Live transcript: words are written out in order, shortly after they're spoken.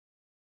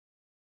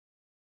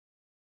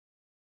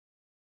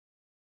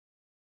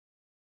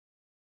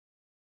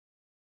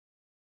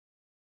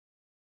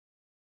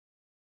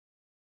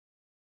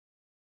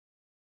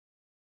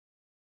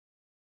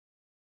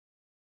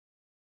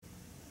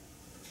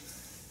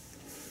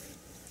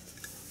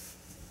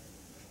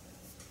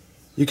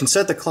You can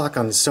set the clock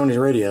on Sony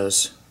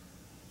radios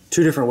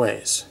two different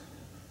ways: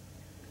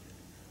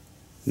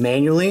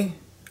 manually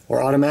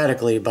or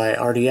automatically by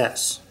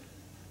RDS.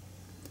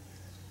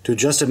 To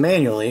adjust it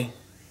manually,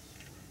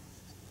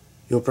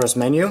 you'll press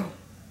Menu,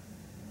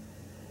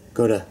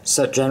 go to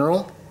Set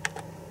General,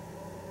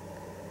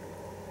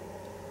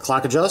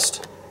 Clock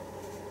Adjust,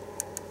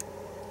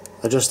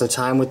 adjust the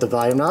time with the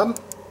volume knob,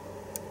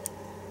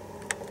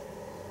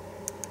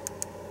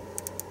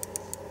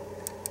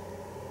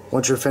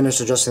 once you're finished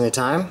adjusting the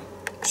time,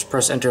 just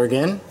press Enter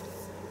again,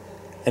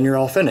 and you're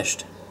all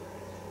finished.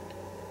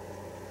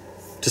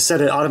 To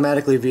set it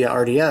automatically via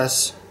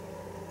RDS,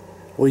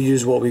 we'll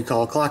use what we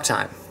call clock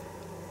time.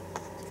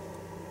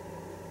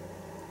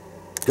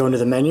 Go into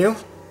the menu,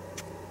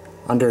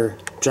 under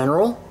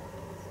General,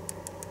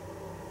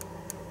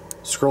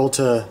 scroll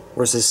to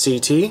where it says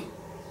CT,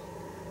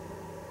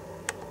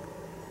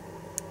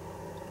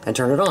 and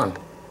turn it on.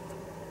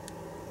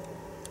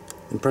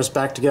 And press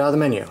back to get out of the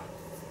menu.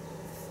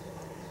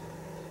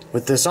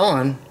 With this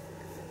on,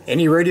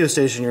 any radio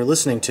station you're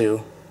listening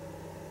to,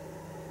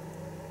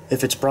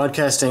 if it's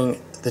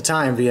broadcasting the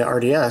time via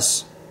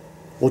RDS,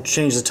 will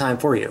change the time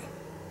for you.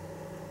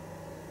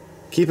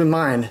 Keep in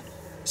mind,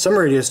 some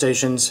radio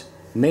stations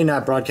may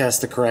not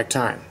broadcast the correct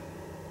time.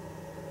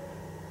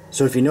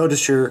 So if you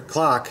notice your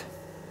clock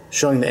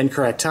showing the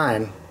incorrect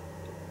time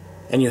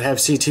and you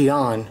have CT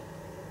on,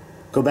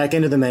 go back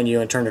into the menu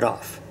and turn it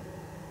off.